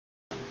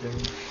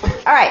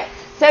All right,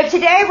 so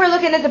today we're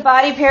looking at the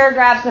body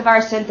paragraphs of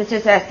our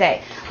synthesis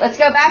essay. Let's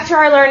go back to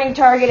our learning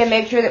target and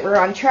make sure that we're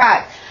on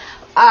track.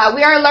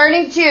 We are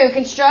learning to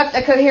construct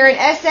a coherent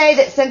essay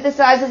that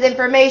synthesizes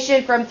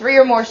information from 3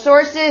 or more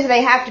sources.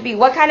 They have to be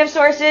what kind of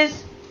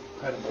sources?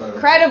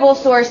 Credible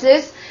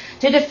sources,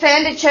 to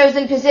defend a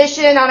chosen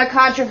position on a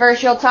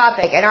controversial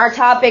topic. And our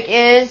topic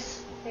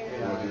is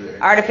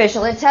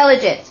artificial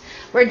intelligence.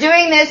 We're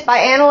doing this by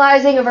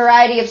analyzing a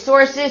variety of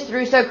sources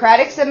through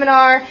Socratic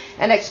Seminar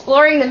and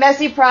exploring the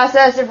messy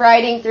process of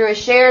writing through a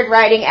shared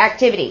writing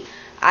activity.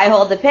 I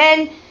hold the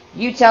pen,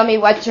 you tell me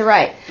what to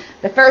write.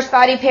 The first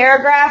body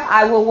paragraph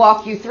I will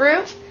walk you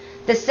through.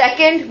 The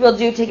second we'll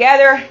do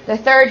together. The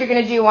third you're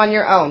going to do on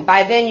your own.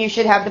 By then you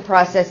should have the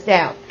process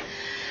down.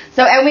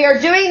 And we are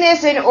doing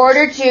this in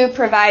order to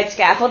provide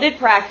scaffolded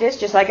practice,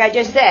 just like I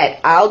just said.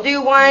 I'll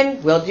do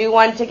one, we'll do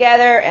one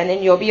together, and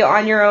then you'll be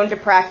on your own to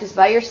practice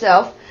by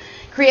yourself.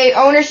 Create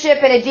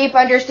ownership and a deep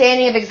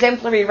understanding of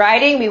exemplary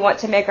writing. We want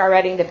to make our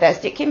writing the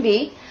best it can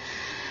be.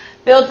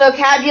 Build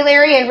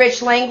vocabulary and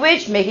rich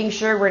language, making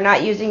sure we're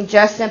not using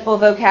just simple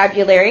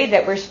vocabulary,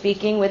 that we're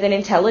speaking with an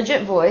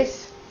intelligent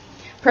voice.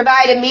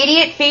 Provide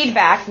immediate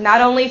feedback, not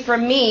only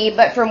from me,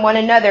 but from one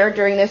another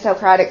during the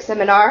Socratic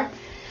Seminar.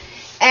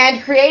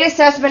 And create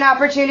assessment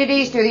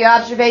opportunities through the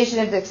observation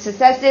of the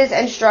successes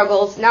and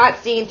struggles not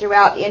seen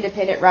throughout the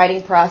independent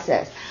writing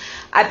process.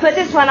 I put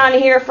this one on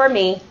here for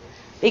me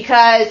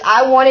because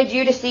I wanted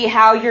you to see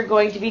how you're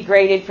going to be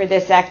graded for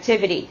this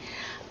activity.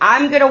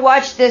 I'm going to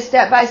watch this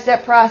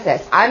step-by-step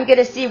process. I'm going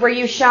to see where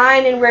you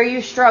shine and where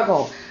you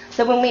struggle.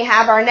 So when we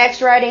have our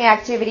next writing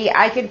activity,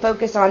 I can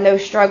focus on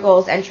those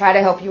struggles and try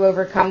to help you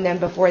overcome them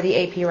before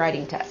the AP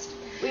writing test.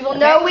 We will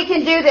know we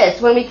can do this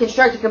when we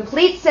construct a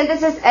complete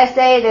synthesis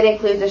essay that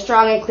includes a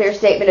strong and clear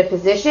statement of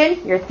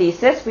position, your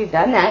thesis, we've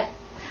done that.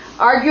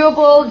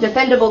 Arguable,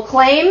 defendable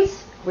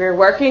claims, we're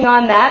working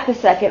on that, the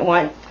second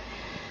one.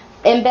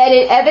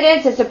 Embedded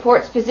evidence that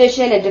supports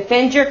position and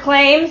defends your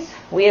claims.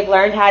 We have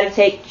learned how to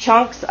take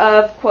chunks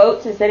of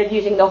quotes instead of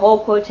using the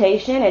whole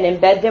quotation and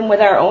embed them with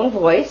our own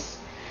voice.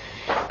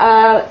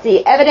 Let's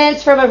see,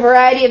 evidence from a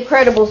variety of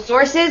credible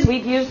sources.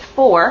 We've used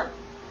 4.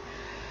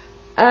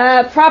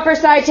 Proper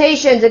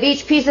citations of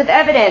each piece of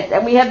evidence,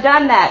 and we have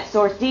done that.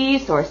 Source D,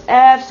 source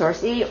F,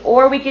 source E,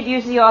 or we could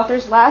use the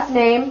author's last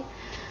name.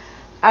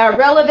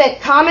 Relevant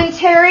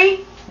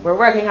commentary. We're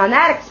working on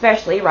that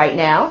especially right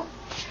now.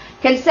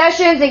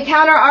 Concessions and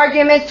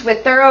counter-arguments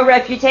with thorough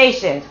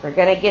refutations. We're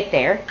going to get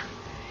there.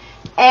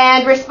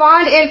 And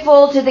respond in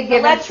full to the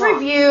given prompt. Let's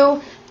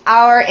review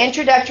our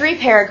introductory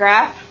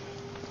paragraph.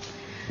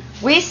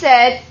 We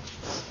said,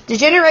 the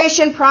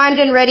generation primed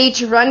and ready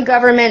to run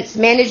governments,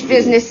 manage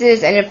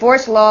businesses, and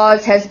enforce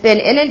laws has been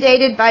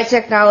inundated by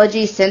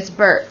technology since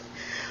birth.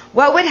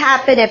 What would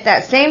happen if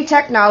that same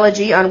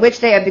technology on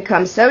which they have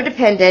become so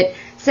dependent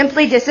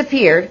simply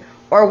disappeared,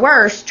 or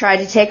worse, tried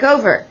to take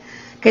over?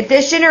 Could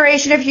this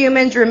generation of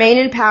humans remain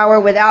in power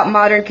without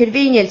modern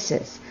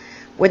conveniences?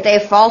 Would they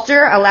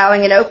falter,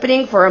 allowing an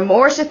opening for a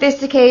more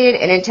sophisticated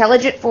and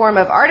intelligent form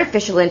of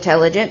artificial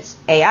intelligence,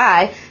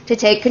 AI, to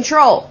take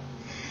control?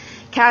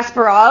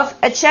 Kasparov,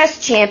 a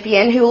chess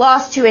champion who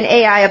lost to an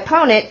AI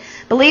opponent,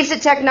 believes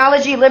that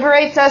technology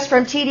liberates us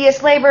from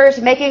tedious labors,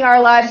 making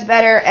our lives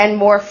better and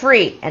more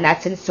free, and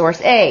that's in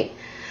source A.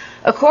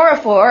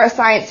 Okorafor, a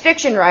science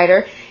fiction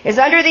writer, is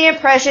under the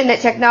impression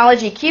that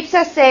technology keeps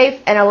us safe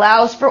and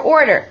allows for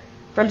order,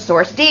 from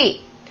source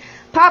D.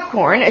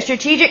 Popcorn, a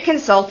strategic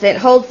consultant,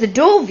 holds the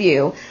dual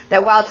view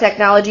that while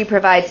technology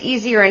provides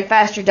easier and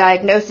faster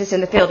diagnosis in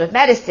the field of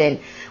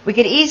medicine, we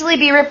could easily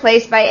be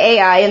replaced by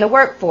AI in the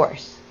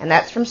workforce, and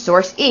that's from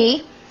source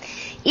E.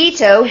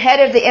 Ito,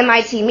 head of the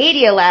MIT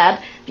Media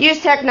Lab,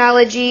 views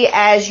technology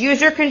as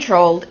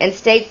user-controlled and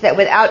states that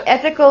without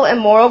ethical and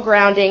moral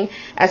grounding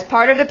as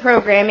part of the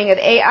programming of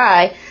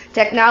AI,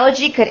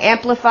 technology could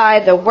amplify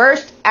the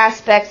worst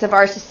aspects of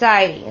our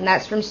society, and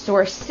that's from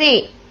source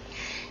C.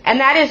 And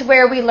that is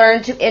where we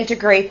learn to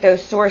integrate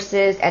those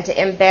sources and to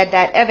embed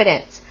that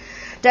evidence.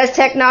 Does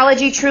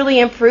technology truly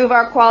improve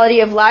our quality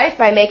of life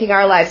by making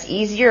our lives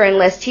easier and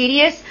less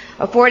tedious,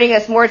 affording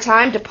us more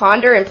time to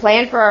ponder and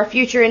plan for our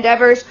future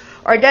endeavors,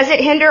 or does it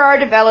hinder our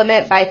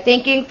development by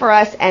thinking for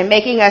us and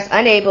making us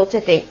unable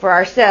to think for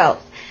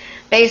ourselves?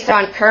 Based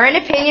on current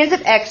opinions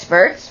of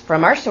experts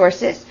from our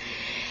sources,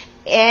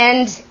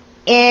 based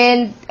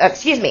on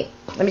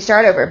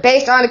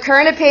the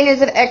current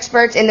opinions of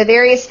experts in the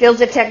various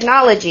fields of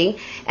technology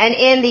and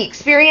in the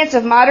experience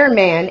of modern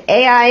man,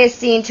 AI is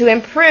seen to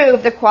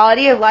improve the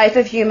quality of life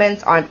of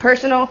humans on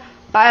personal,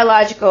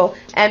 biological,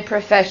 and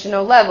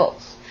professional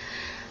levels.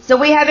 So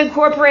we have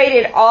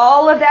incorporated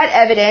all of that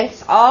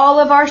evidence, all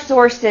of our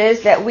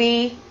sources that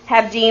we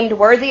have deemed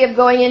worthy of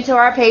going into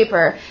our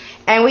paper,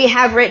 and we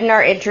have written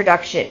our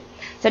introduction.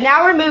 So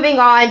now we're moving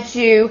on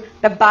to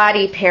the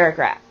body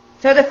paragraph.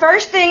 So the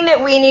first thing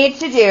that we need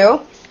to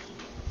do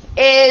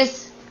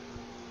is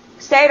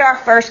state our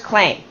first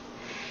claim.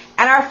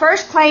 And our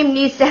first claim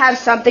needs to have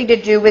something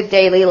to do with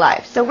daily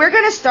life. So we're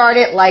going to start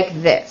it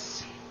like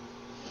this.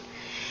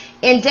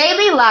 In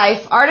daily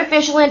life,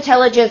 artificial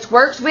intelligence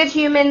works with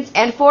humans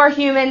and for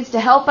humans to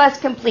help us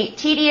complete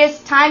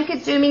tedious,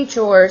 time-consuming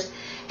chores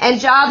and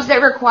jobs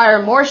that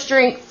require more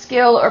strength,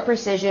 skill, or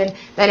precision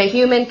than a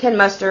human can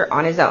muster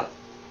on his own.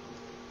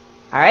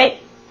 All right?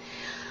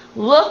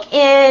 Look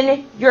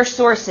in your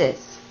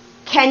sources.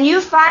 Can you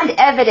find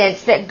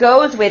evidence that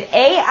goes with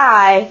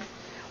AI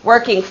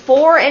working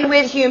for and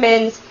with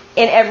humans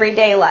in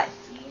everyday life?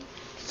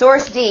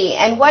 Source D.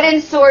 And what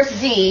in source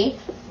D?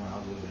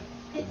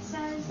 It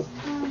says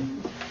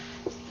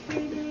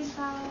created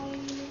by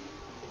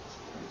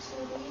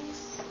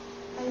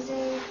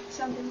Isaiah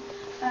something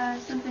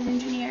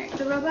engineer.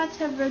 The robots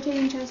have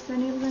rotating toes to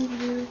enable them to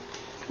do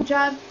the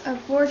job of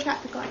 4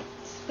 traffic lights.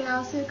 They are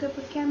also equipped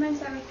with cameras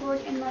that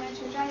record and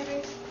monitor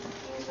drivers.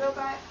 These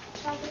robot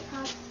traffic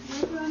cops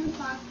work around the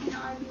clock and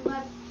are being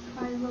led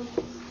by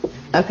robots.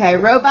 Okay,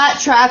 robot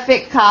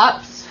traffic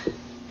cops.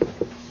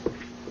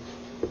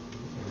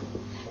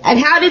 And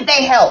how did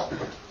they help?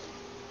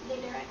 They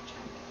direct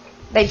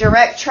traffic. They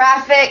direct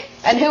traffic.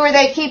 And who are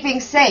they keeping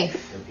safe?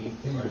 The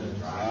people, the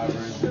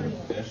drivers, the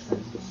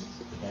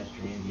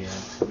pedestrians, yeah.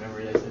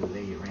 Remember they said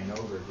they get ran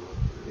over.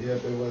 Yeah,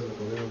 if it wasn't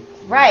for them.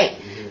 Right.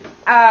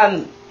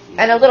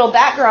 And a little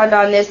background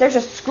on this, there's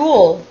a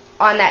school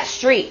on that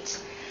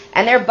street,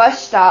 and their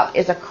bus stop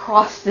is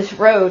across this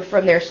road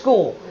from their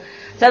school.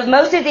 So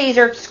most of these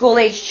are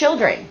school-age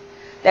children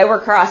that were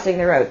crossing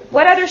the road.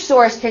 What other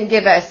source can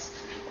give us?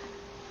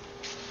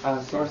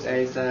 Source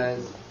A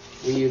says,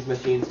 we use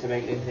machines to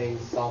make new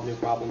things, solve new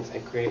problems,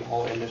 and create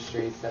whole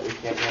industries that we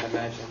can't yet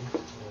imagine.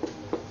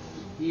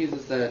 He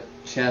uses the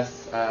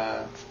chess,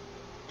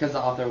 because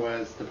the author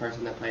was the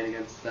person that played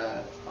against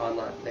the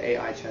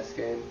AI chess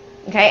game.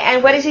 Okay,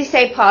 and what does he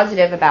say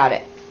positive about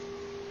it?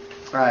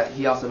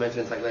 He also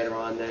mentions later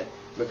on that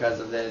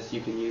because of this,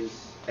 you can use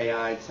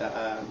AI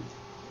to,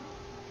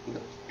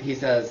 he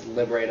says,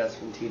 liberate us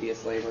from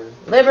tedious labor.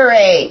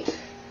 Liberate.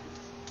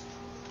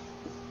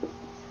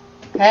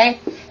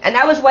 Okay, and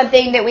that was one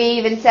thing that we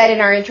even said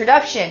in our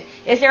introduction.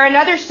 Is there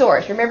another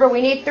source? Remember,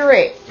 we need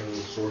 3.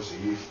 Source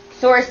E.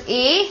 Source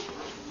E.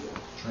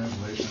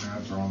 Translation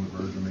apps are on the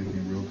verge of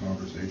making real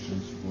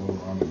conversations flow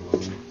around the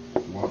globe.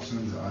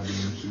 Watson, the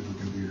IBM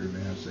supercomputer,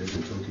 may have saved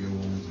a Tokyo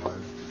woman's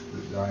life,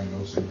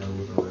 diagnosing her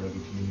with a rare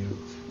leukemia.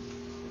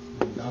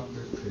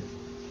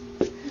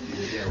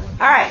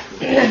 All right,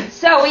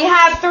 so we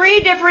have 3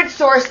 different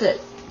sources.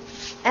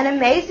 And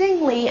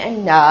amazingly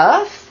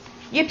enough,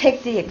 you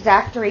picked the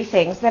exact 3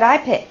 things that I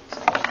picked.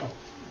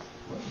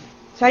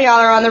 So y'all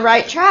are on the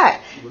right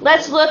track.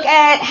 Let's look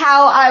at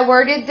how I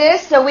worded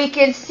this so we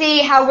can see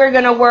how we're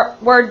going to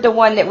word the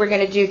one that we're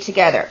going to do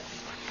together.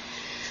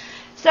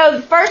 So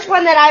the first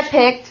one that I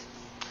picked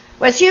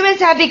was humans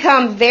have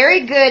become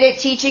very good at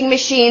teaching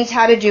machines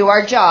how to do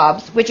our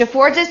jobs, which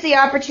affords us the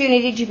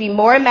opportunity to be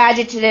more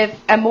imaginative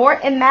and more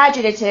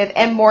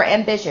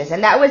ambitious.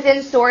 And that was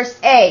in source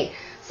A.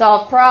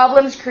 Solve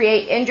problems,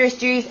 create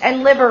industries,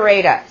 and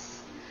liberate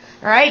us.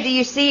 All right, do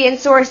you see in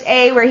source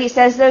A where he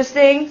says those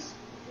things?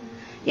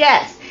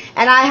 Yes,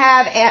 and I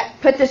have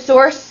put the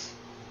source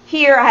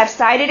here. I have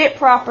cited it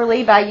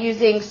properly by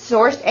using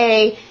source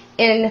A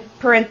in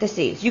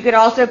parentheses. You could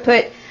also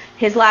put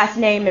his last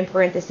name in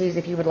parentheses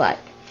if you would like.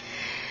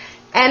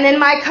 And then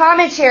my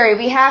commentary,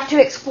 we have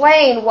to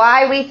explain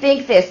why we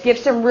think this. Give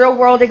some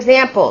real-world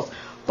examples.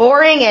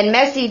 Boring and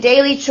messy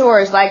daily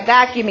chores like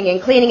vacuuming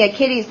and cleaning a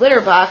kitty's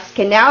litter box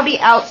can now be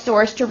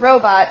outsourced to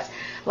robots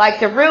like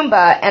the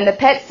Roomba and the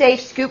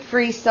pet-safe,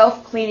 scoop-free,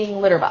 self-cleaning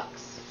litter box.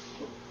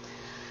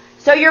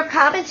 So your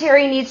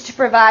commentary needs to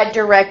provide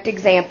direct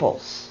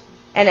examples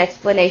and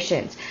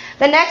explanations.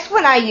 The next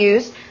one I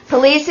use,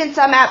 police in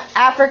some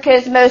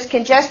Africa's most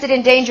congested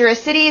and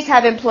dangerous cities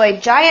have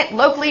employed giant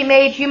locally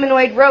made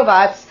humanoid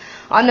robots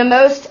on the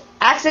most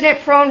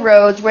accident-prone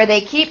roads where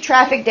they keep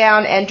traffic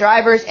down and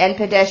drivers and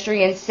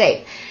pedestrians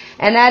safe.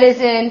 And that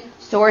is in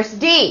source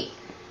D,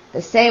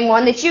 the same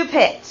one that you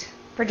picked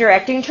for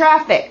directing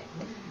traffic.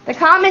 The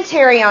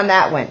commentary on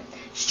that one.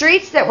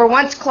 Streets that were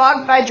once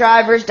clogged by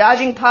drivers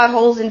dodging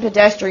potholes and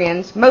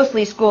pedestrians,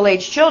 mostly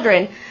school-aged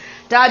children,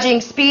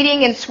 dodging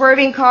speeding and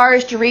swerving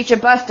cars to reach a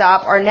bus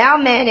stop, are now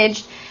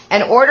managed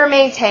and order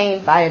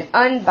maintained by an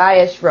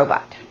unbiased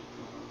robot.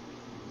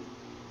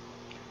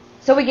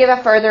 So we give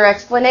a further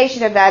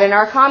explanation of that in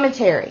our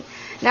commentary.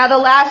 Now the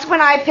last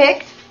one I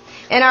picked,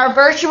 in our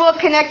virtual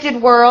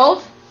connected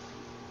world,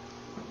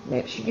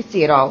 make sure you can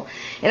see it all.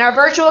 In our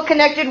virtual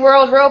connected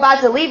world,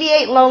 robots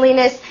alleviate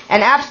loneliness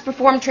and apps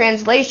perform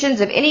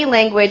translations of any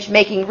language,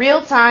 making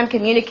real-time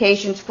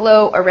communications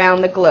flow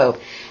around the globe.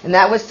 And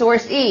that was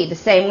source E, the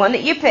same one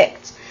that you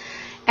picked.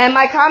 And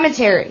my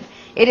commentary.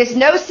 It is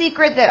no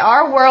secret that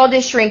our world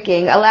is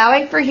shrinking,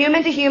 allowing for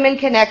human-to-human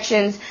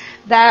connections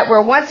that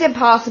were once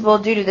impossible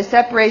due to the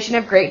separation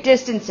of great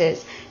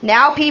distances.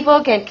 Now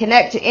people can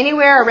connect to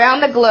anywhere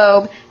around the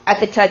globe at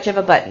the touch of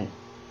a button.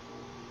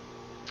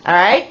 All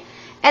right?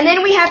 And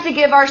then we have to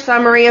give our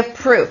summary of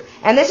proof.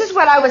 And this is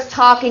what I was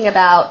talking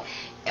about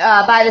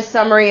by the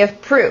summary of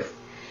proof.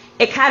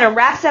 It kind of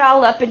wraps it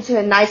all up into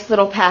a nice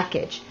little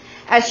package.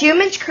 As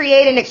humans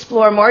create and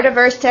explore more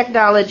diverse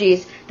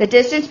technologies, the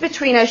distance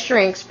between us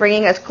shrinks,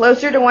 bringing us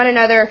closer to one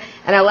another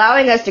and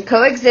allowing us to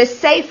coexist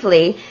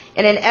safely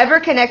in an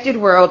ever-connected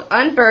world,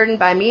 unburdened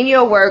by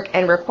menial work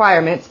and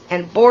requirements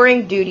and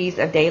boring duties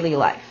of daily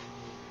life.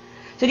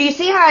 So do you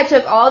see how I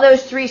took all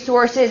those three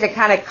sources and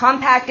kind of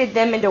compacted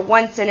them into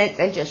one sentence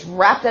and just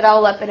wrapped it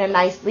all up in a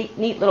nice,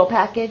 neat little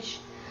package?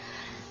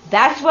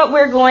 That's what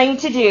we're going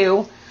to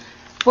do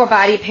for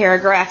body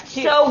paragraph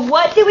 2. So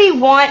what do we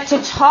want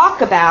to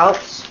talk about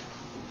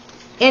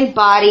in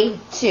body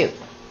 2?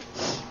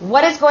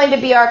 What is going to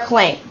be our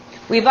claim?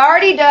 We've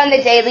already done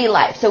the daily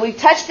life, so we've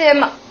touched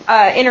them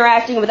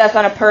interacting with us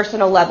on a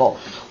personal level.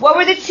 What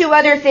were the two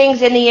other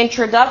things in the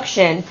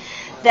introduction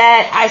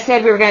that I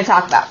said we were going to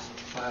talk about?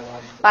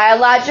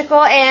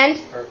 Biological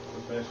and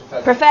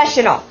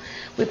professional.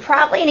 We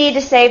probably need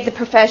to save the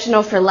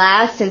professional for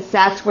last, since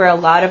that's where a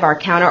lot of our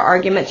counter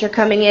arguments are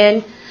coming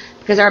in,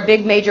 because our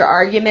big major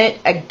argument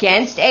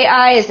against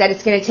AI is that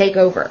it's going to take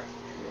over.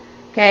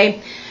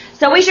 Okay?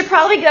 So we should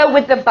probably go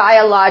with the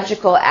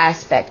biological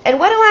aspect. And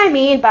what do I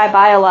mean by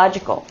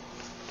biological?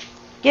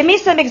 Give me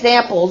some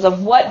examples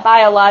of what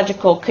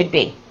biological could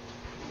be.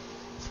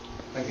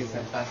 Like you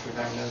said, faster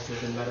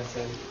diagnosis in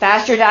medicine.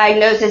 Faster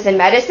diagnosis in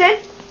medicine?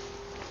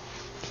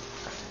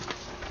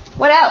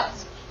 What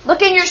else?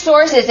 Look in your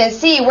sources and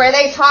see where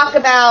they talk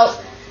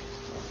about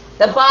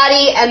the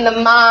body and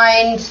the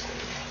mind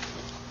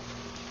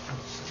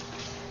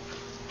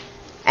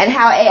and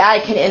how AI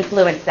can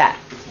influence that.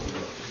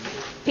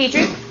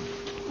 Petrie?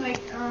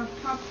 Like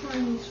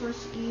Popcorn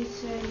Source E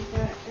said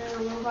that there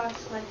are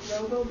robots like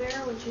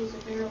RoboBear, which is a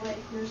bear-like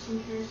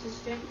nursing care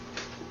assistant,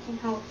 can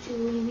help to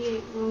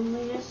alleviate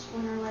loneliness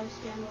when our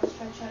lifespan will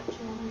stretch out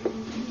to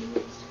 150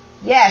 years.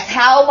 Yes.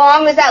 How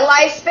long is that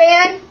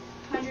lifespan?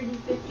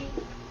 150.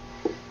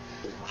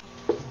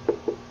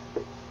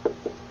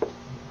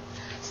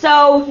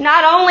 So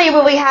not only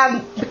will we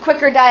have the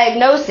quicker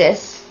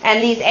diagnosis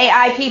and these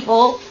AI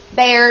people,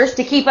 bears,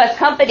 to keep us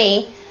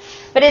company,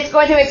 but it's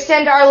going to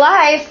extend our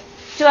life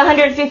to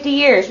 150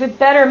 years with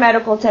better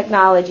medical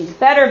technologies,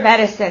 better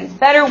medicines,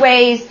 better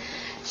ways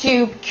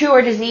to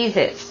cure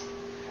diseases.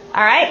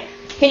 All right?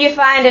 Can you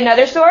find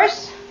another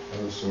source?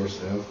 Source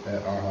F,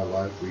 at Our High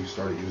Life, we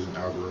started using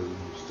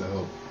algorithms to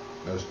help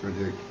us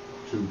predict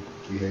two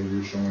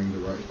behaviors, showing the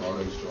right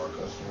products to our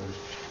customers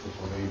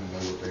before they even know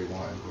what they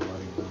want and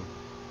providing them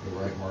the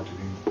right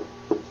marketing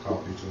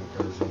copy to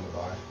encourage them to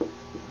buy.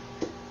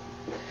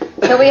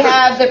 So we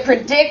have the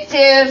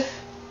predictive,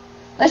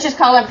 let's just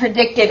call them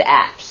predictive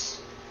apps,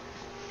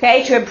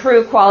 okay, to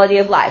improve quality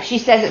of life. She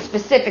says it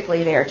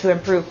specifically there, to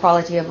improve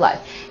quality of life.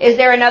 Is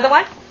there another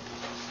one?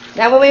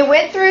 Now, when we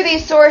went through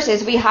these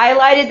sources, we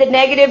highlighted the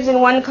negatives in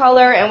one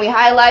color and we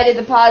highlighted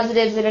the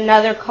positives in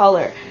another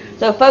color.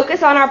 So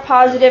focus on our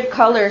positive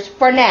colors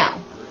for now.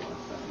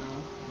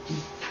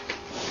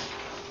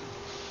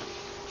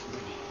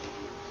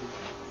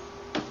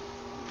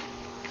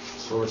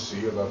 Source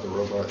C, about the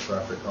robot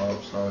traffic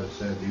cops, how it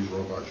said these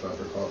robot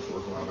traffic cops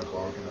work around the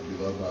clock and are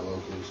beloved by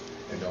locals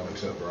and don't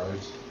accept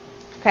bribes.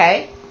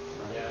 Okay.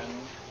 Yeah,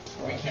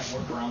 we can't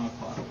work around the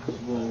clock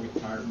because we'll get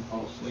tired and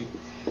fall asleep.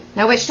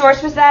 Now, which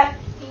source was that?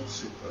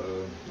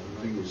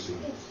 I think it was C.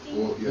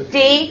 Well, yeah,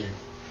 D.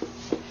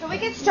 So we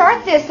can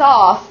start this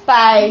off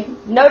by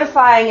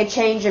notifying a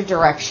change of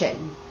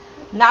direction.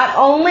 Not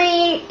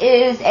only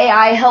is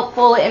AI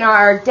helpful in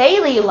our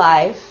daily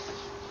life,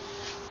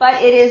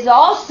 but it is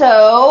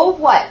also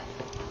what?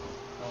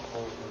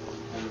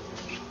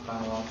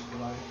 Biological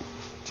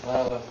life.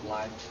 Well, that's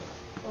life.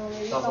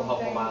 It's also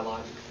helpful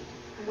biologically.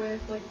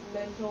 With like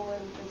mental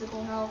and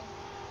physical health.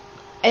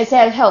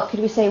 Instead of health, could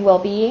we say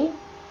well-being?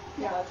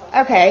 Yeah, that's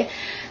awesome. Okay.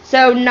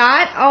 So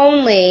not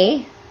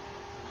only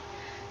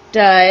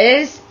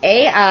does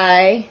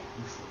AI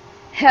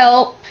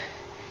help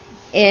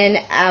in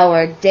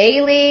our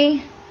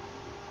daily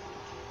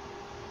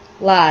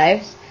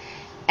lives,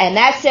 and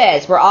that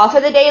says we're off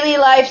of the daily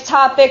life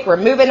topic, we're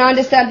moving on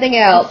to something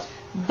else,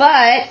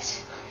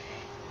 but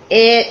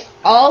it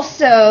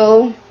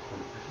also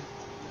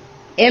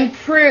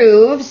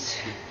improves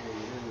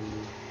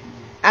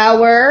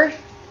our,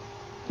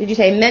 did you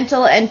say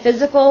mental and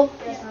physical?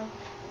 Yes.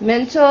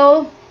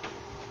 Mental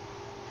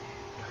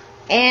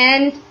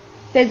and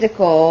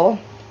physical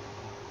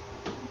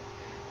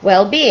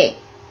well-being.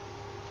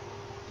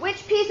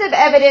 Which piece of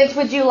evidence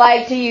would you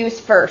like to use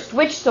first?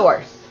 Which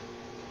source?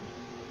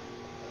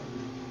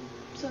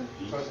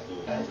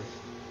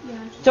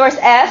 Source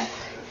F?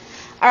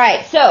 All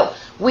right, so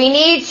we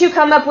need to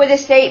come up with a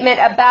statement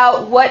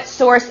about what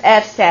source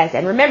F says.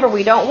 And remember,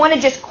 we don't want to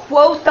just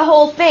quote the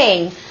whole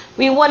thing.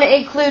 We want to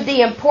include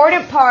the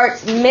important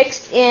parts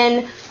mixed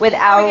in with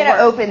our work. We're going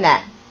to open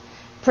that.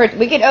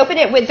 We can open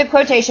it with the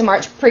quotation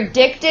marks.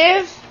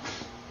 Predictive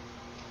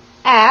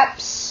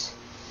apps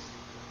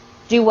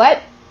do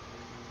what?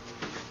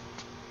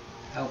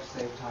 Help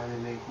save time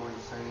and make more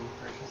discerning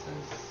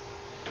purchases.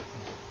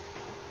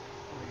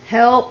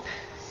 Help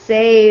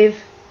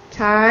save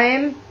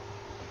time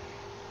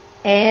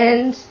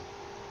and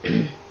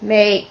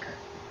make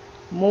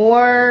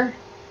more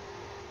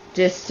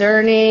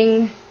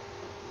discerning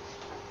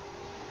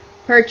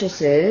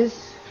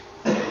purchases.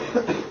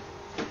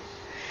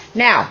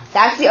 Now,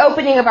 that's the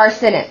opening of our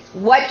sentence.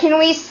 What can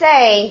we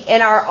say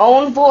in our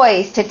own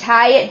voice to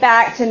tie it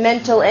back to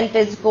mental and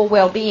physical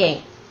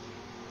well-being?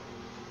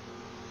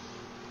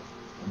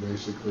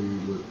 Basically,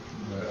 with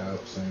that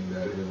app saying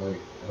that it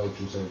like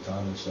helps you save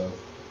time and stuff,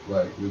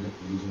 like you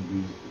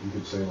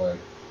could say like,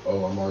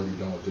 oh, I'm already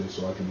done with this,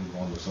 so I can move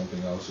on to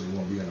something else, so you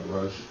won't be in a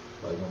rush,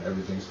 like when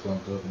everything's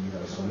clumped up and you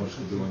have so much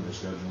to do in your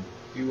schedule.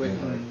 You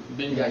wouldn't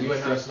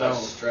have so much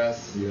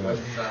stress. Yeah.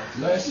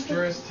 Less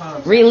stress,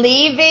 time.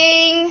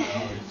 Relieving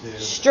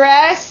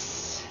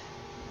stress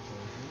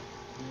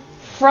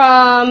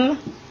from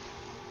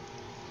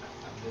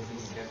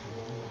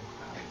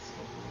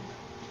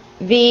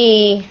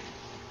the...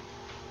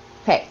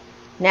 Okay,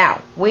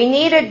 now, we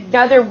need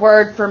another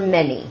word for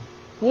many.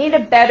 We need a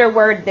better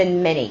word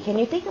than many. Can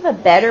you think of a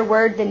better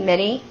word than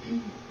many?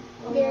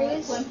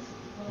 Various.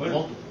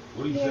 What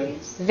do you say?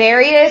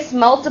 Various,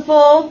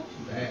 multiple.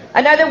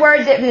 Another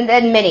word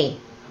than many.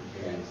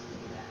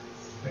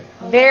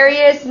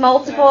 Various,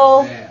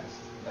 multiple,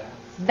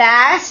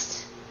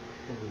 vast.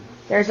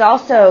 There's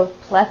also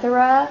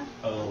plethora,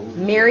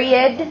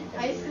 myriad.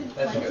 I said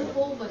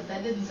plentiful, but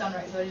that didn't sound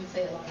right, so I didn't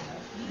say it long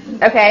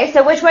enough. Okay,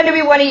 so which one do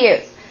we want to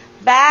use?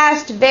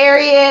 Vast,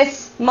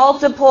 various,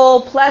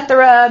 multiple,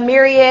 plethora,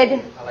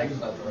 myriad. I like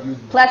plethora.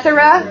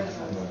 Plethora.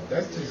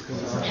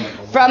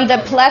 From the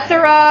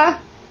plethora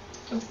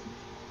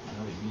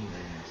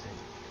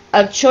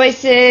of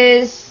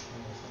choices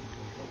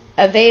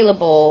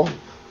available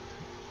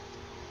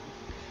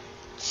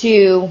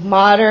to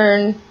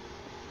modern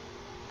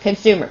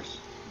consumers.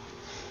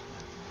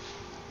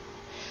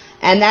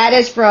 And that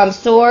is from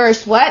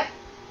source what?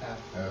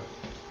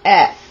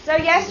 F. So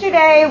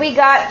yesterday we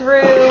got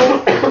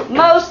through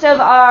most of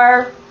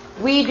our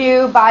we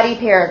do body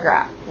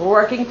paragraph. We're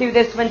working through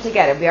this one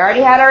together. We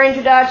already had our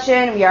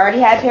introduction. We already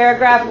had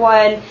paragraph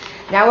 1.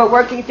 Now we're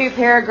working through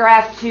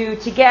paragraph 2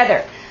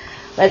 together.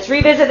 Let's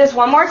revisit this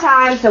one more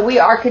time so we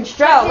are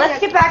constructed. Let's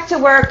get back to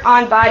work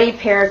on body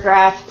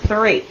paragraph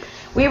 3.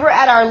 We were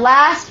at our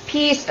last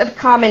piece of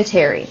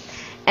commentary.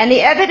 And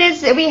the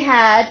evidence that we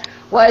had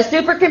was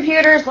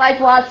supercomputers like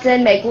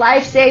Watson make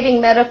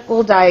life-saving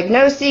medical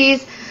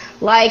diagnoses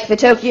like the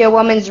Tokyo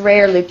woman's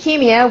rare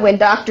leukemia when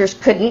doctors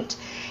couldn't.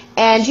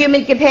 And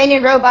human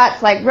companion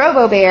robots like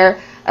RoboBear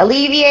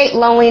alleviate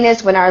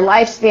loneliness when our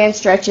lifespan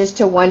stretches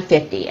to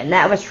 150. And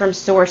that was from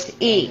source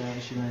E.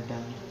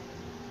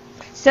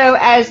 So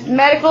as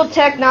medical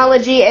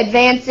technology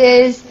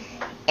advances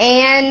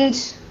and...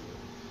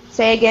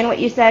 Say again what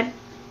you said?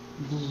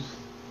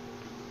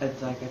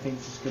 It's like, I think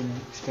it's just going to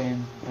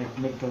expand, like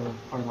make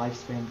our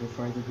lifespan go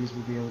further because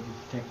we'll be able to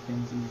detect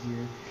things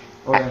easier.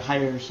 Or a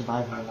higher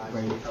survival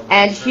rate.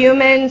 And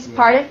humans,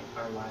 pardon?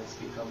 Our lives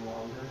become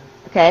longer.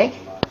 Okay.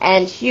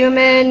 And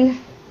human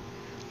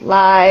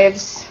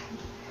lives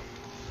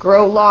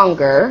grow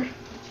longer.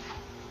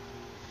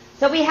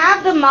 So we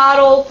have the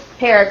model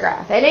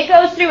paragraph, and it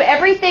goes through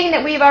everything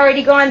that we've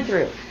already gone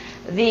through.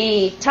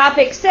 The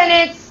topic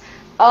sentence,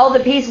 all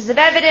the pieces of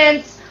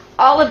evidence,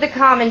 all of the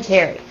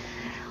commentary.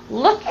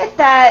 Look at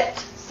that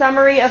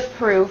summary of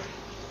proof.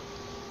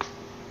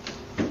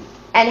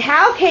 And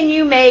how can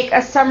you make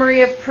a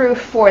summary of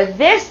proof for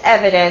this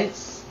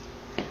evidence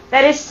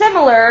that is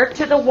similar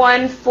to the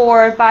one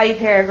for body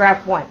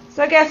paragraph 1?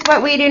 So guess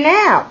what we do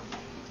now?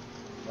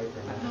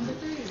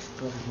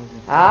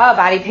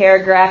 Body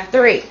paragraph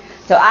 3.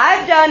 So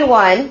I've done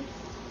 1.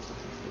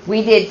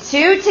 We did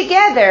 2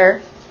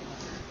 together.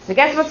 So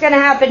guess what's going to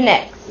happen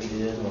next?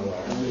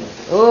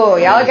 Ooh,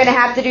 y'all are going to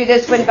have to do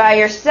this one by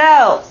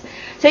yourselves.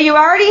 So you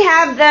already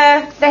have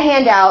the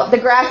handout, the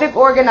graphic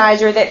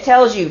organizer that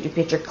tells you to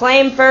put your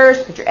claim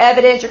first, put your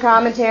evidence, your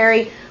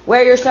commentary,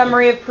 where your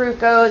summary of proof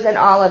goes, and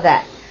all of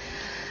that.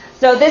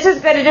 So this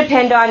is going to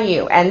depend on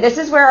you. And this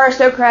is where our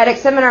Socratic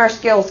Seminar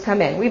skills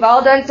come in. We've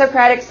all done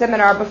Socratic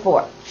Seminar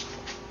before.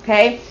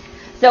 Okay?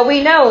 So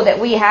we know that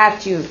we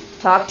have to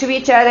talk to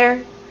each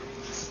other,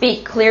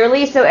 speak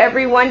clearly so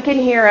everyone can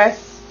hear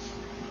us,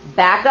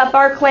 back up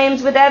our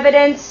claims with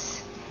evidence,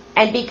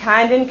 and be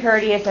kind and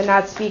courteous and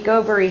not speak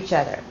over each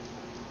other.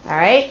 All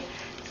right?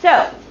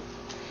 So,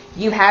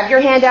 you have your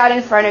handout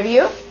in front of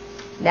you.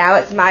 Now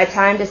it's my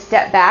time to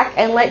step back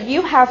and let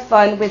you have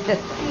fun with this.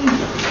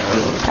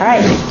 All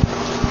right.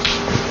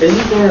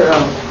 Isn't there,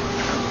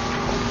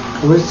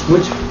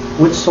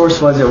 which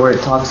source was it where it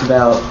talks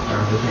about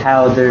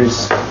how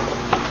there's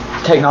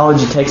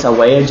technology takes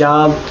away a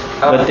job,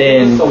 but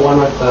then... the one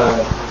with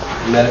the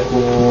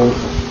medical...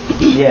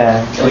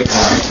 Yeah, like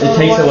it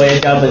takes away a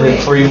job, but then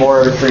 3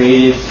 more are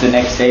created the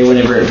next day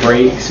whenever it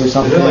breaks or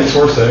something. Is it like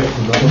source A?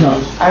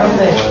 I don't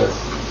think.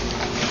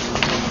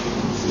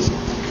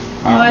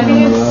 I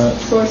think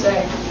it's source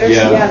A. There's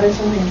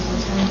something in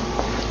source A.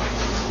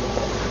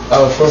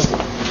 Oh,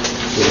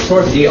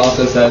 source E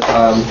also says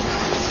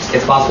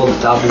it's possible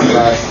that thousands of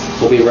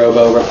us will be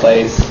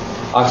robo-replaced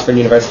Oxford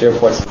University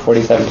reports that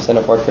 47%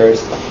 of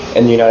workers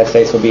in the United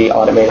States will be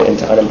automated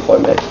into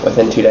unemployment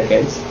within 2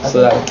 decades.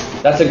 So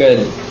that's a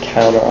good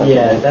counter argument.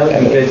 Yeah, that would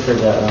be good for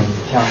the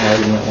counter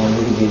argument one.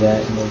 We can do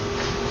that in the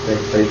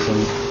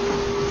breaking.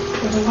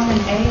 The one in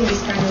A is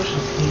kind of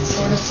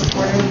sort of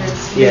supporting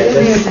this. Yeah, The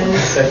good news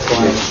is, that's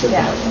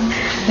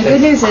why. the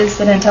good news is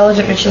that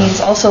intelligent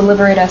machines also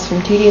liberate us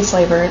from tedious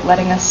labor,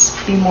 letting us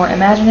be more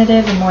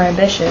imaginative and more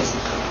ambitious.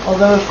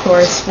 Although, of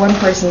course, one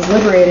person is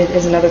liberated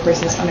is another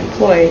person is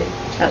unemployed,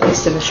 at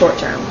least in the short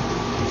term.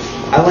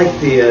 I like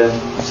the,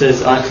 it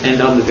says,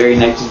 and on the very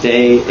next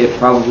day, it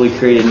probably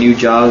created new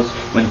jobs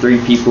when 3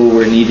 people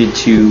were needed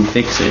to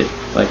fix it.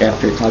 Like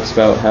after it talks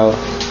about how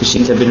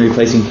machines have been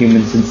replacing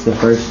humans since the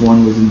first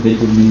one was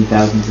invented many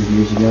thousands of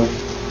years ago. Oh,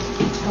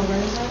 where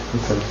is that?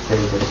 It's a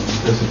very good one.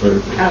 That's a better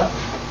thing. Oh.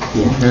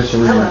 Yeah. Okay, so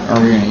are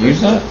we going to use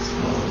that?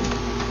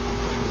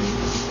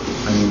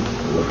 I mean,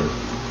 look at.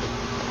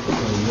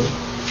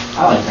 I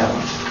like that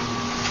one.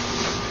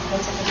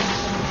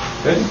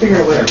 Let's figure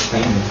out what our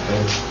plan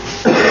is.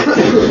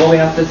 Well, we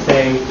have to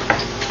say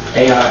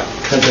AI,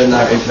 because in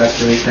our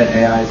introduction we said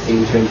AI is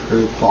aimed to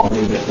improve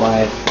quality of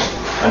life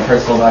on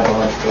personal,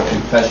 biological,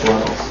 and professional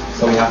levels.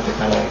 So we have to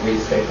kind of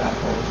restate that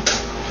part.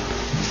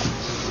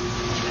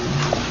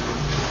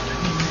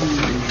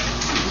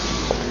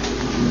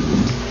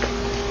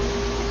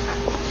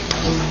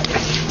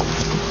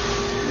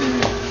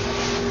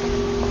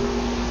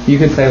 You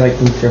could say, like,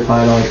 since you're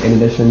final, like, in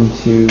addition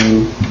to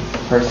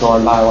personal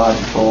and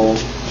biological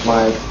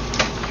life,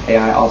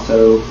 AI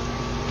also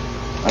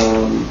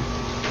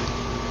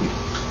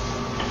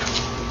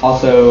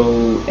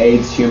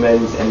aids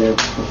humans in their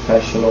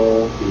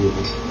professional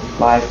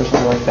life or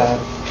something like that.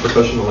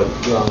 Professional, like,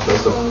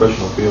 that's a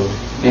professional field.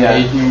 Yeah.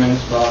 Aid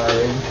humans by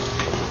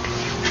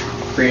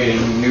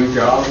creating new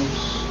jobs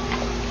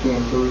to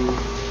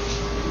improve.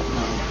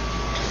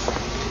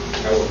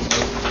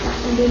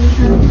 And then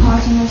kind of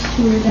causing us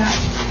to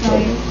adapt by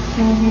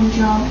having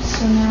jobs.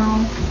 So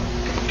now,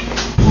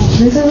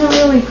 this isn't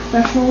really a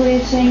professional way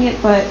of saying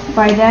it, but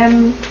by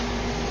them,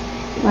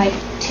 like,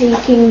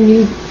 taking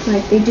new,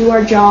 like, they do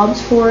our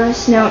jobs for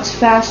us. Now it's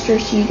faster,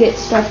 so you get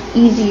stuff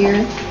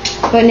easier.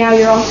 But now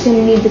you're also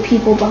going to need the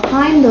people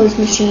behind those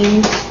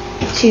machines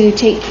to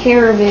take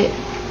care of it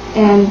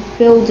and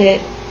build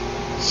it.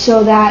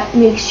 So that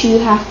makes you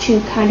have to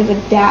kind of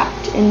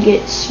adapt and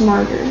get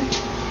smarter.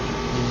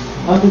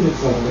 I think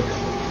it's like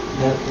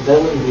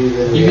that wouldn't be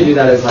really. You could do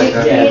that as like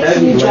It creates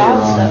new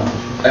jobs,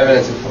 though.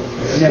 evidence of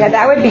Yeah,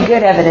 that would be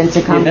good evidence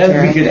of Yeah, that would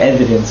commentary. be good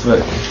evidence, but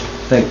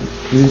it's like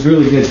this is a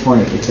really good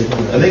point. It's like,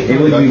 I think it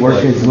would be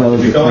work as well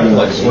as if you the go into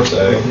training. like source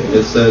A,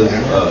 it says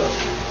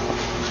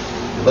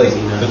like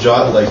the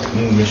job, like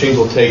machines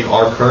will take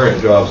our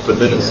current jobs, but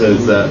then it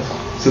says that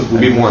since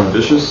we'll be more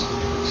ambitious,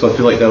 so I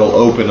feel like that'll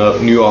open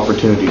up new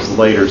opportunities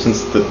later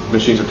since the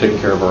machines are taking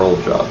care of our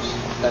old jobs.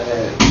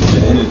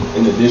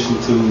 In addition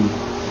to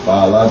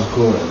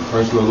biological and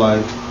personal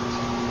life,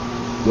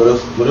 what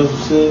else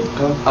you said?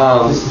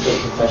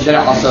 Then it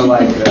also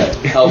like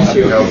helps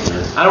you.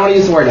 I don't want to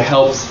use the word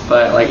helps,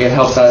 but like it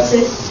helps us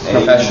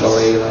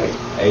professionally, like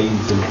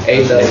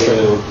aids us.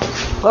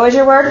 What was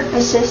your word?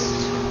 Assist.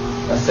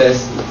 And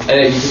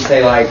then you could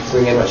say like, to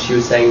again what she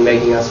was saying,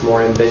 making us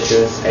more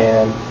ambitious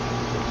and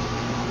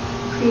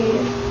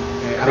Creative.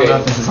 I don't know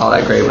if this is all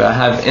that great, but I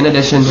have, in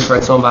addition to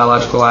personal and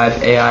biological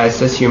life, AI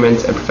assists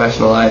humans in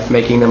professional life,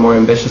 making them more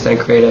ambitious and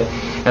creative,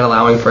 and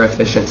allowing for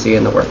efficiency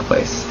in the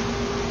workplace.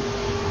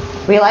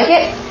 We like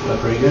it?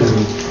 Pretty good.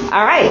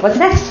 All right, what's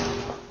next?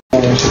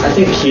 I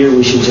think here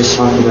we should just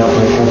talk about,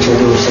 like how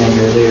Trevor was saying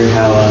earlier,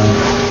 how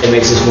it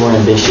makes us more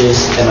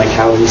ambitious, and like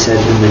how he said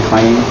in the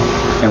claim,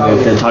 and we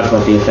have to talk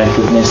about the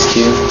effectiveness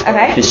too,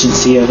 Okay.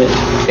 efficiency of it.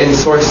 In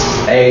source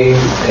A,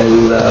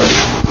 in the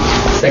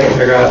second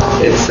paragraph,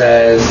 it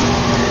says,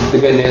 the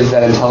good news is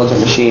that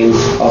intelligent machines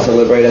also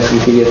liberate us from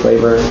tedious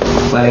labor,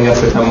 letting us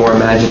become more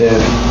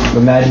imaginative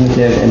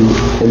and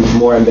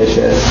more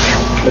ambitious.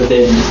 But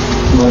then,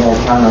 when our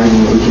counter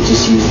argument, we could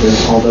just use this.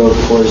 Although, of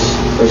course,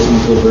 one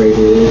person's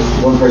liberated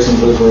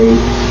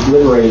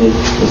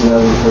is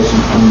another person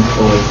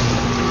unemployed.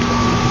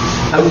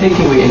 I'm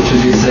thinking we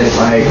introduce it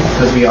like,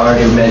 because we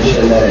already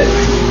mentioned that it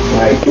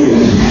like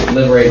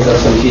liberates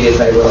us from tedious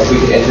labor, like we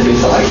could introduce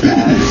it like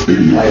that,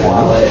 like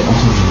while it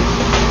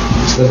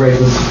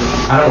liberates us.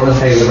 I don't want to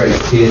say liberates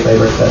tedious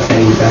labor, because that's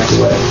saying exactly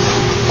what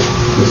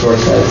the source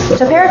says. But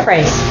So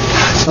paraphrase.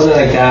 something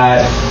like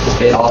that.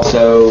 It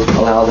also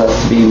allows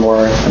us to be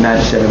more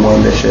imaginative and more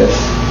ambitious.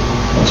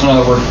 What's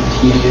another word for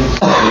tedious?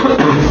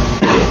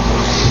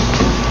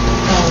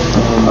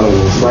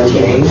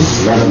 Mundane.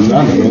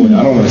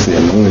 I don't want to say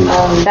annoying.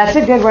 That's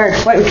a good word.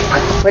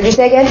 What'd you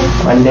say again?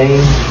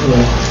 Mundane.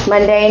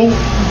 Mundane.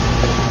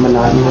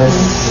 Monotonous.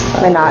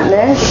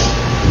 Monotonous.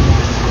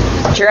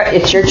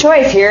 It's your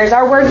choice. Here's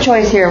our word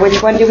choice here.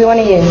 Which one do we want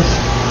to use?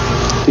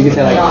 You can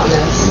say like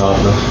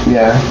Monotonous.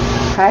 yeah.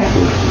 Okay.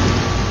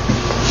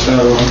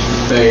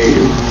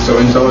 So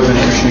intelligent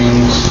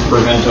machines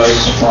prevent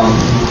us from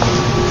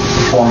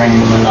performing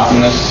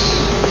monotonous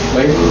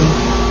labor.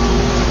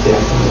 Yeah,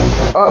 something like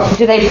that. Or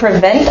do they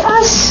prevent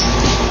us?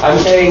 I'm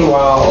saying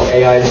while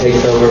AI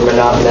takes over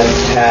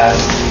monotonous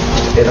tasks,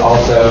 it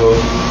also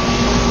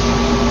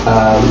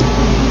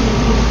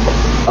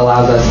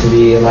allows us to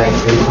be, like,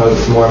 in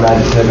quotes, more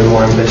imaginative and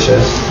more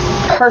ambitious.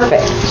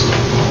 Perfect.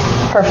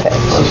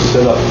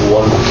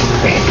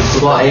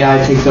 While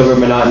AI takes over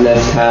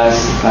monotonous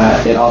tasks,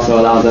 it also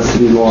allows us to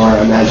be more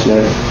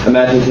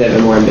imaginative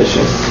and more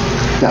ambitious.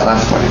 That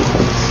last part, I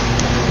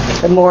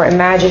suppose. The more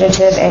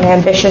imaginative and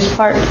ambitious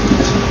part?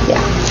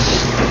 Yeah.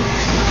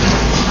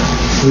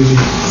 We could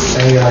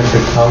say, like, the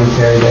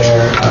commentary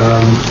there,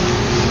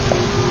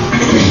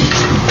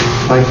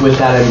 like, with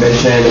that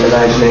ambition and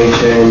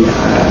imagination,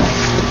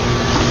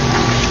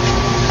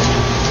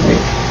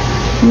 like,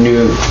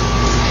 new,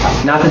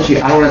 not that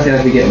I don't want to say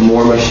that we get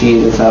more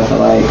machines and stuff, but,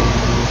 like,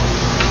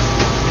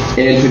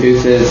 it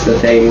introduces the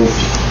things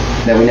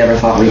that we never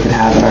thought we could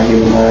have in our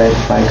human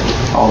life, like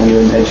all new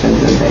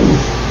inventions and things.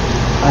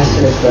 I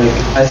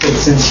said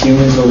since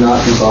humans will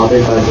not be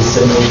bothered by the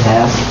simple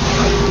task,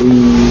 we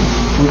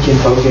can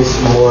focus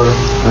more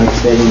on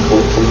expanding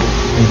culture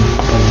and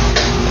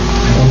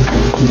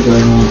keep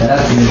going on that.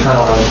 That's kind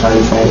of what I was trying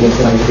to say. I guess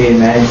like the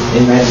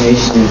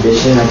imagination and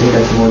vision, I think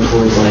that's more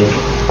towards like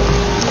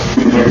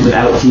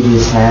without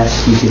tedious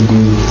tasks, you can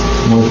do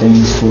more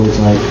things towards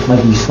like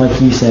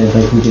you said,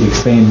 like we could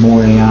expand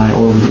more AI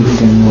or we could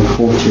expand more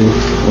culture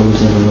or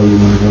whichever way you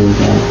want to go with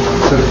that.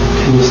 So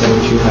can you say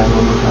what you had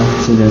one more time?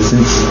 So that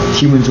since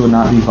humans will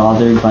not be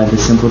bothered by the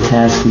simple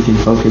tasks, we can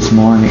focus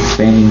more on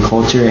expanding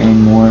culture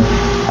and more,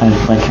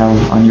 like how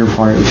on your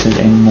part you said,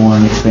 and more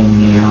on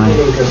expanding AI. I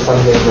think of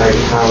something like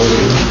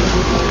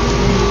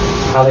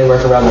how they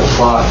work around the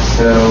clock,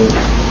 so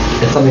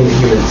it's something that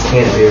humans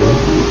can't do.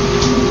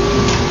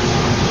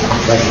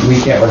 Like, we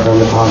can't work on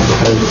the clock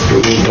because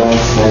we need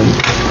less, and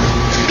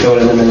so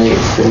it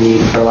eliminates the need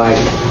for, like,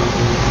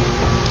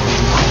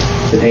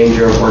 the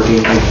danger of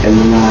working, like, in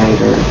the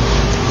night or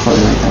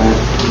something like that.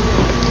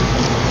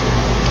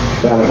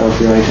 But I don't know if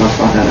we already talked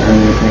about that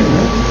earlier,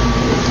 apparently.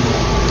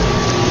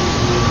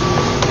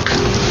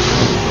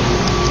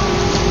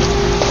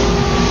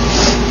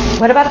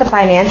 What about the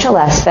financial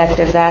aspect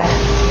of that?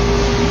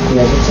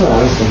 Yeah, that's what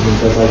I was thinking,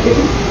 because like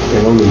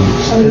it'll be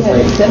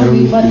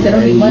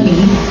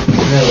money.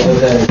 No,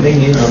 the thing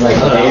is, like,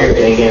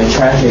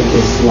 traffic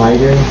is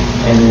lighter,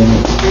 and then,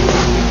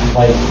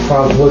 like,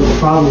 what's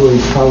probably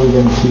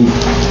going to keep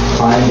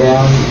crime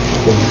down,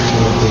 because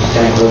there's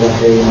giant road out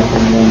there, you're not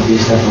going to do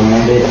stuff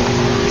around it.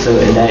 So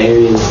in that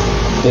area,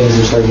 things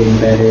will start getting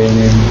better, and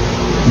then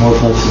more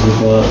places will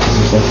go up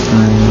because there's less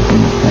crime and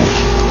things like that.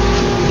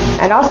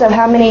 And also,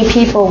 how many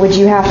people would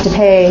you have to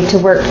pay to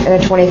work in a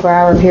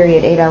 24-hour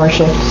period, 8-hour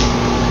shifts?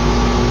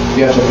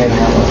 You have to pay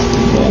how much?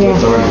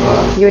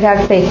 Yeah. You would have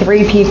to pay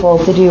 3 people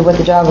to do what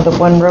the job of the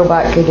one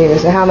robot could do.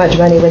 So how much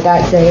money would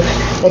that save?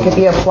 That could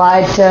be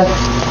applied to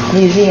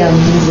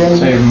museums and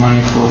Save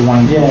money for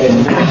one.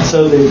 Yeah,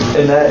 so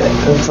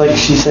it's like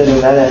she said in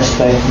that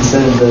aspect,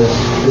 instead of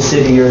the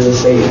city or the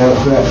state,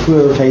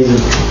 whoever pays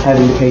it,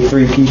 having to pay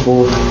 3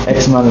 people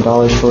X amount of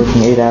dollars for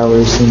working 8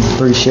 hours and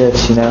 3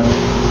 shifts, you know,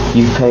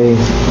 you pay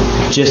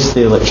just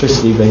the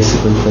electricity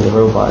basically for the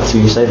robot, so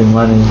you're saving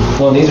money.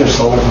 Well, these are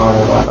solar powered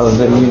robots. Oh,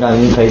 then you're not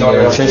even paying the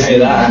electricity.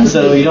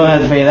 So you don't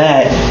have to pay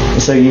that,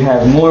 so you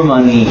have more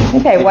money.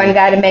 you pay one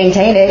guy to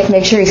maintain it,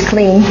 make sure he's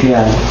clean.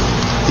 Yeah.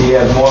 So you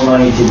have more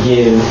money to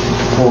give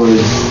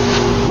towards,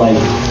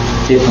 like,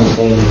 different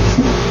things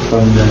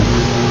from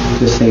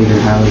the state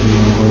or however you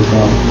want to work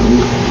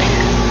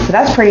out. So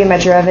that's pretty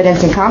much your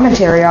evidence and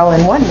commentary all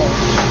in one then.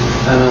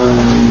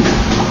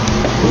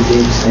 With the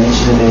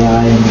expansion of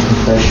AI in the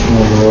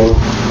professional world.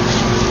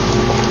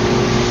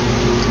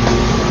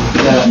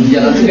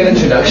 Yeah, that's a good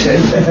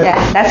introduction. Yeah,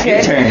 that's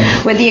good.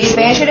 With the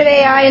expansion of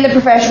AI in the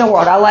professional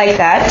world, I like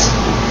that.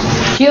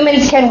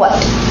 Humans can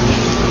what?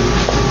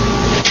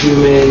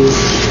 Humans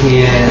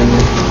can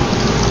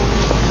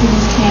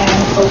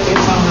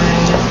focus on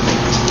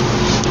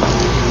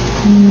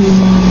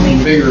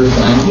Bigger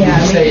things. Yeah,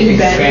 you could say maybe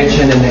better.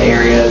 expansion in the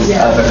areas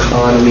of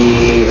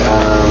economy,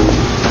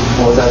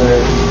 what was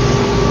other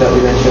that we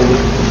mentioned?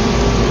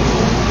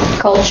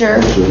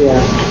 Culture.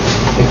 Yeah.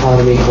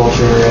 Economy,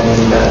 culture,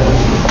 and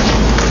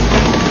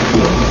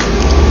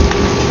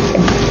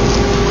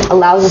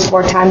Allows us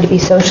more time to be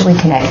socially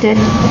connected.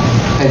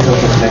 and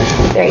social connection.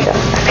 There you go.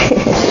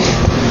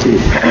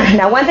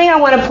 Now, one thing I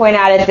want to point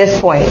out at this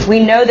point, we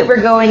know that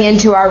we're going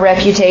into our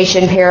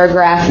refutation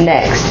paragraph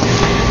next.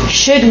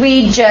 Should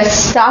we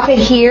just stop it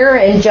here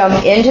and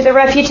jump into the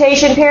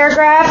refutation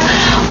paragraph,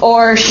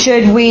 or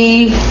should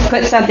we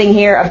put something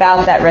here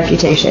about that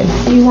refutation?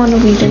 You want to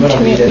lead You want to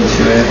lead into it.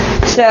 into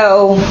it.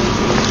 So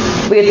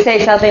we would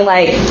say something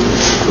like,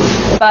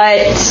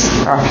 but,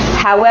 or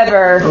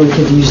however, Or we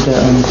could use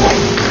the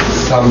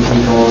Some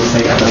people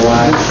say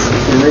otherwise.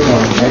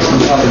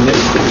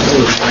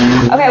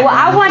 okay, well,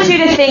 I want you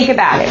to think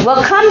about it.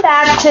 We'll come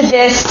back to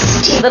this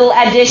little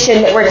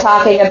addition that we're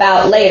talking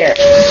about later.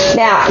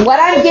 Now, what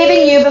I'm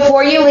giving you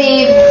before you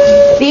leave,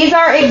 these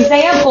are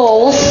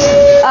examples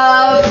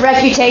of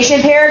refutation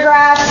refutation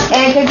paragraphs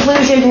and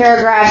conclusion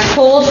paragraphs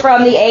pulled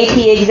from the AP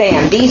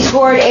exam. These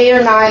scored 8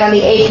 or 9 on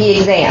the AP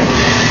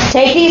exam.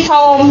 Take these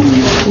home,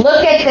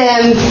 look at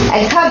them,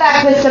 and come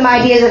back with some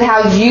ideas of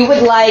how you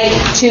would like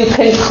to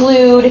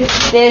conclude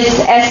this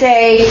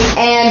essay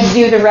and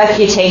do the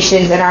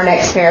refutations in our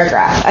next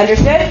paragraph.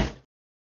 Understood?